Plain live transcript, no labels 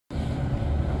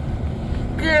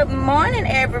Good morning,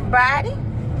 everybody.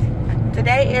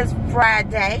 Today is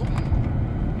Friday.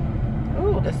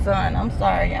 Ooh, the sun. I'm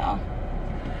sorry, y'all.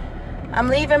 I'm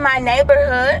leaving my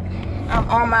neighborhood. I'm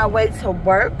on my way to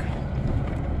work.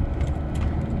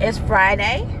 It's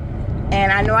Friday,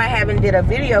 and I know I haven't did a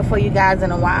video for you guys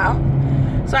in a while,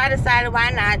 so I decided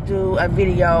why not do a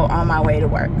video on my way to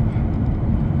work.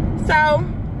 So,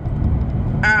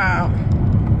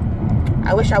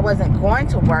 I wish I wasn't going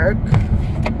to work.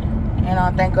 You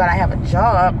know, thank God I have a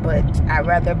job, but I'd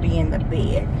rather be in the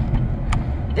bed.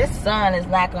 This sun is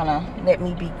not gonna let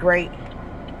me be great.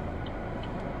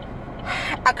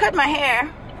 I cut my hair.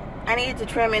 I needed to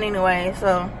trim it anyway,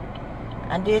 so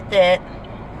I did that.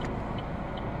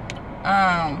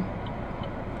 I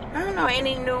don't know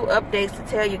any new updates to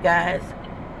tell you guys.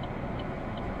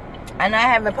 I know I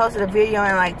haven't posted a video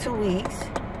in like 2 weeks,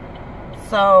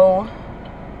 so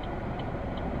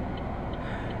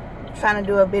trying to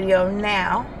do a video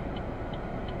now.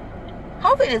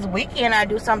 Hopefully this weekend I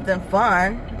do something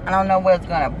fun. I don't know where it's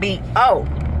gonna be. Oh,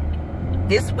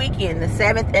 this weekend, the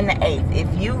 7th and the 8th, if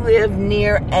you live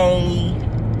near a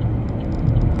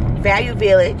Value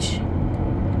Village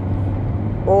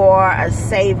or a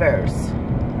Savers,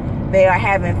 they are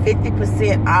having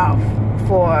 50% off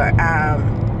for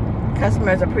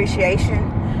customers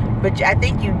appreciation. But I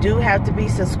think you do have to be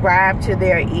subscribed to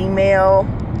their email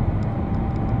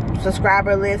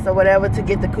subscriber list or whatever to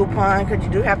get the coupon, because you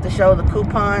do have to show the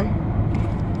coupon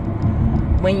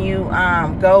when you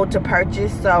go to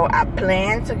purchase. So I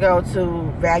plan to go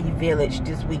to Value Village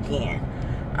this weekend.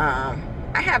 I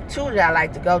have two that I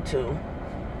like to go to,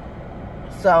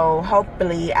 so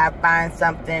hopefully I find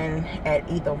something at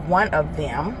either one of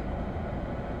them.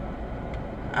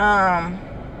 I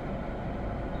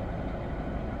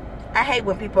hate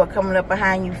when people are coming up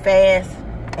behind you fast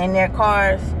in their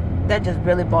cars. That just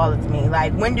really bothers me.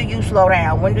 Like, when do you slow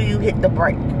down? When do you hit the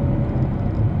brake?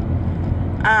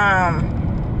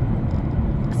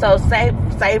 So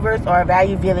Savers or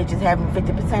Value Village is having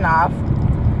 50% off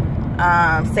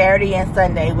Saturday and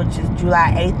Sunday, which is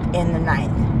July 8th and the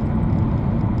 9th.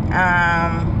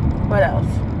 What else?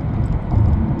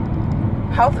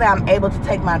 Hopefully I'm able to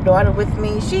take my daughter with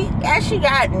me. As she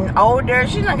gotten older,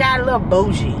 she done got a little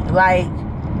bougie. Like,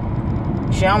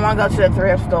 she don't want to go to the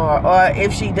thrift store. Or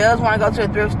if she does want to go to a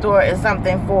thrift store, it's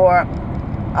something for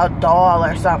a doll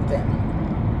or something.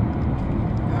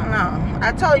 I don't know.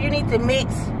 I told her you need to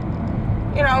mix,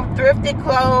 you know, thrifted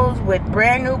clothes with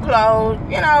brand new clothes.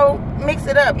 You know, mix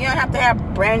it up. You don't have to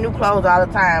have brand new clothes all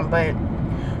the time. But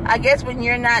I guess when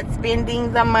you're not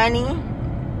spending the money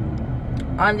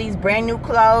on these brand new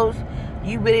clothes,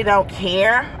 you really don't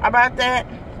care about that.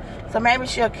 So maybe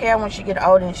she'll care when she get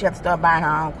older and she has to start buying her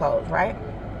own clothes, right?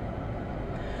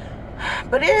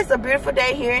 But it is a beautiful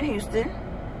day here in Houston.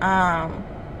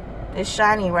 It's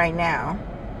shiny right now.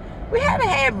 We haven't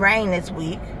had rain this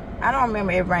week. I don't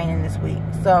remember it raining this week.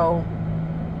 So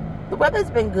the weather's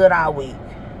been good all week.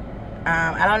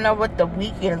 I don't know what the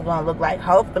weekend is going to look like.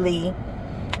 Hopefully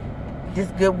this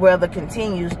good weather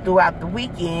continues throughout the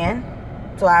weekend,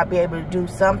 so I'll be able to do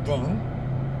something.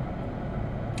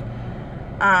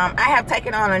 I have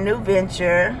taken on a new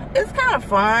venture. It's kind of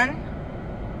fun,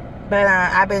 but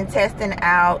I've been testing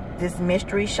out this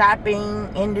mystery shopping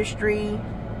industry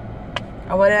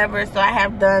or whatever. So I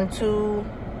have done two?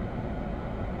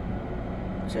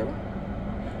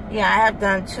 Yeah, I have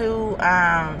done two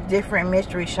different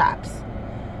mystery shops.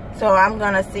 So I'm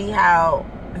gonna see how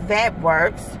that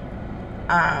works,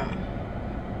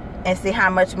 and see how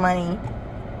much money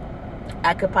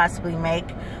I could possibly make.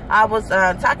 I was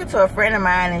talking to a friend of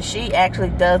mine, and she actually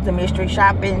does the mystery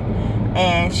shopping,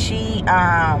 and she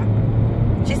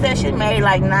said she made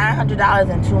like $900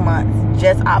 in 2 months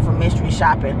just off of mystery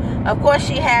shopping. Of course,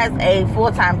 she has a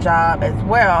full-time job as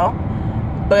well,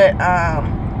 but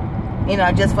you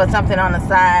know, just for something on the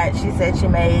side, she said she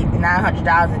made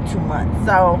 $900 in 2 months.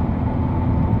 So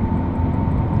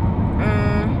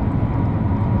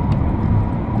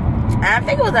I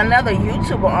think it was another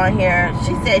YouTuber on here.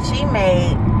 She said she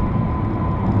made,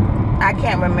 I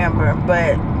can't remember,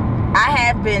 but I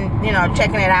have been, you know,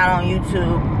 checking it out on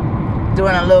YouTube,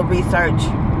 doing a little research.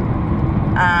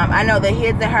 I know the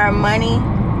His and Her Money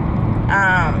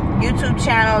YouTube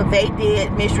channel, they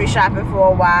did mystery shopping for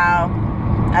a while.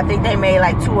 I think they made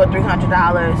like $200 or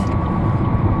 $300.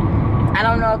 I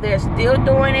don't know if they're still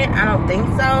doing it. I don't think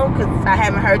so, because I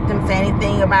haven't heard them say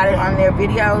anything about it on their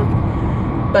videos.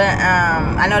 But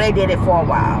I know they did it for a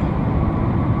while.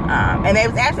 And they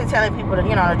was actually telling people to,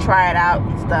 you know, to try it out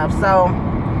and stuff. So,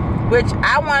 which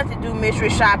I wanted to do mystery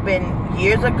shopping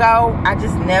years ago. I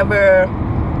just never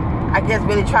I guess,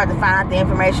 really tried to find out the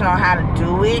information on how to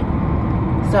do it.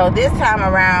 So this time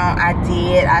around, I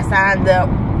did. I signed up.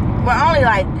 We're only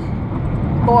like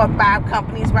 4 or 5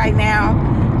 companies right now,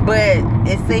 but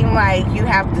it seemed like you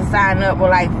have to sign up with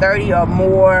like 30 or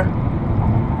more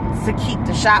to keep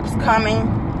the shops coming.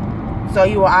 So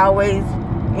you will always,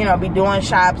 you know, be doing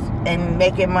shops and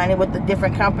making money with the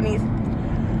different companies.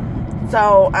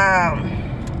 So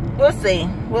we'll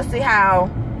see how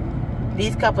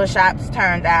these couple of shops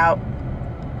turned out,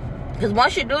 because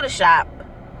once you do the shop,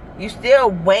 you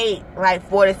still wait like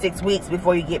 4 to 6 weeks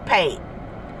before you get paid,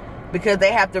 because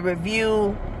they have to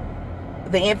review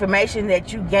the information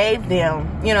that you gave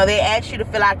them. You know, they ask you to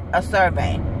fill out a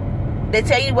survey. They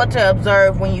tell you what to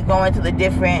observe when you go into the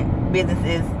different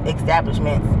businesses,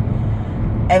 establishments,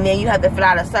 and then you have to fill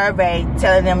out a survey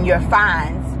telling them your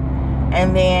fines,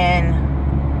 and then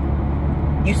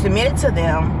you submit it to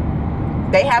them.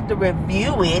 They have to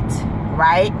review it,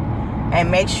 right, and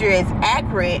make sure it's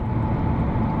accurate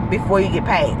before you get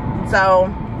paid. So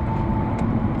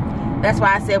that's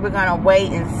why I said we're gonna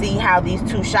wait and see how these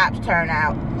 2 shops turn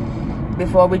out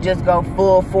before we just go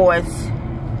full force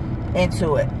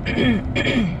into it.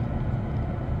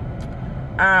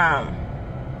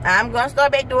 I'm gonna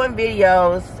start back doing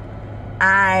videos.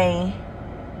 I'm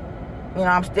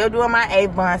still doing my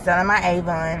Avon, selling my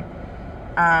Avon.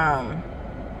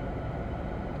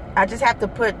 I just have to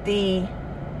put the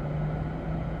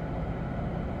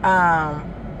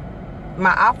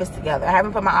my office together. I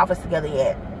haven't put my office together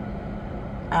yet.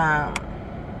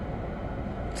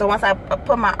 So once I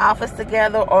put my office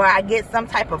together, or I get some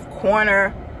type of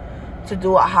corner to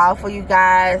do a haul for you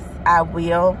guys, I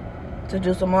will, to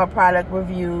do some more product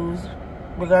reviews.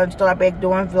 We're going to start back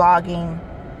doing vlogging.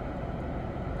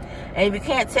 And if you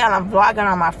can't tell, I'm vlogging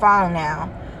on my phone now.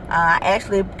 I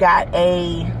actually got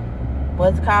a,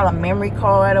 what's it called, a memory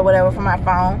card or whatever for my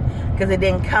phone, because it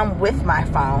didn't come with my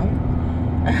phone.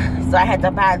 So I had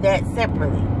to buy that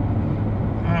separately.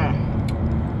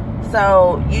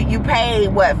 So you pay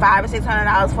what, $500 or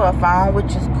 $600 for a phone,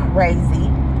 which is crazy.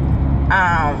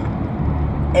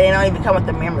 And it don't even come with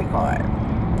the memory card.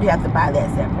 You have to buy that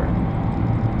separate.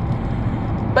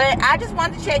 But I just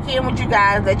wanted to check in with you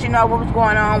guys, let you know what was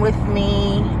going on with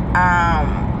me.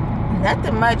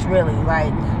 Nothing much really.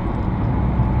 Like,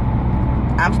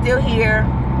 I'm still here.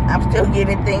 I'm still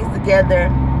getting things together.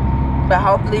 But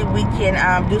hopefully we can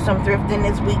do some thrifting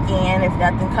this weekend if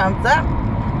nothing comes up.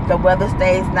 The weather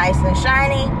stays nice and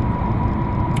shiny.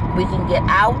 We can get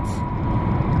out.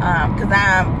 Because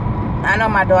I know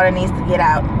my daughter needs to get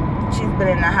out. She's been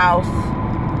in the house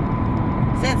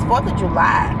since 4th of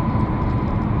July.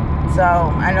 So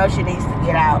I know she needs to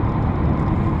get out.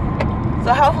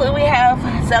 So hopefully we have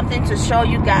something to show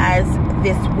you guys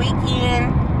this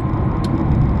weekend.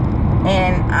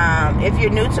 And if you're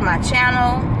new to my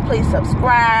channel, please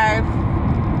subscribe.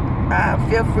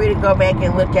 Feel free to go back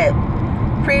and look at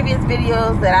previous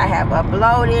videos that I have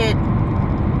uploaded.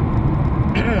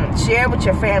 Share with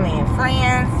your family and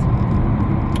friends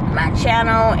my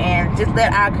channel, and just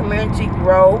let our community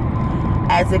grow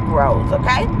as it grows,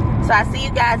 okay? So I'll see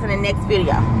you guys in the next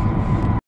video.